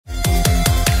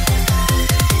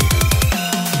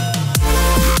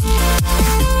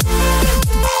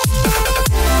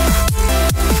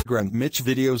and Mitch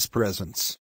Videos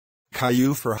presents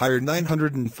Caillou for Hire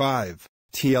 905,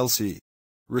 TLC.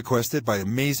 Requested by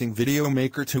Amazing Video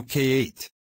Maker 2K8.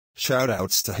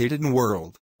 Shoutouts to Hayden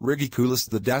World, Riggy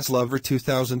Coolest the Das Lover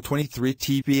 2023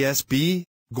 TPSB,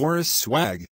 Goris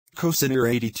Swag,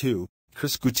 Cosiner 82,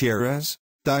 Chris Gutierrez,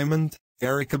 Diamond,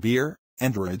 Erica Beer,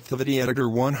 Android Thivity Editor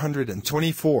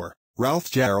 124,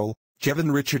 Ralph Jarrell,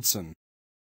 Kevin Richardson,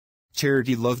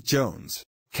 Charity Love Jones,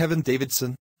 Kevin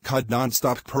Davidson, Cod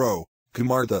Nonstop Pro,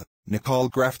 Kumartha, Nicole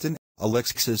Grafton,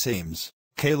 Alexis Ames,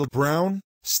 Caleb Brown,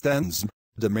 Stens,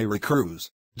 Demary Cruz,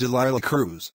 Delilah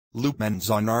Cruz, Luke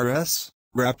Menzon RS,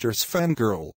 Raptors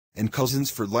Fangirl, and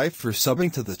Cousins for Life for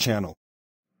subbing to the channel.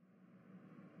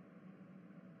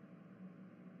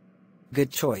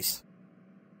 Good choice.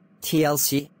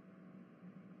 TLC?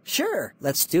 Sure,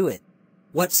 let's do it.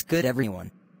 What's good,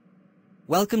 everyone?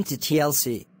 Welcome to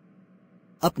TLC.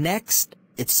 Up next,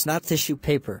 it's Snot Tissue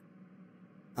Paper.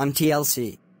 I'm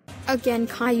TLC. Again,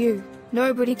 Caillou,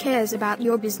 nobody cares about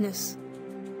your business.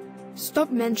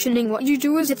 Stop mentioning what you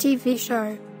do as a TV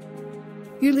show.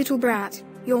 You little brat,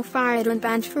 you're fired and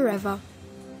banned forever.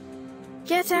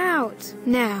 Get out,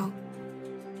 now.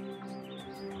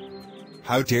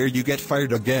 How dare you get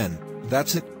fired again?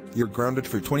 That's it, you're grounded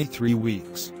for 23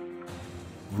 weeks.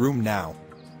 Room now.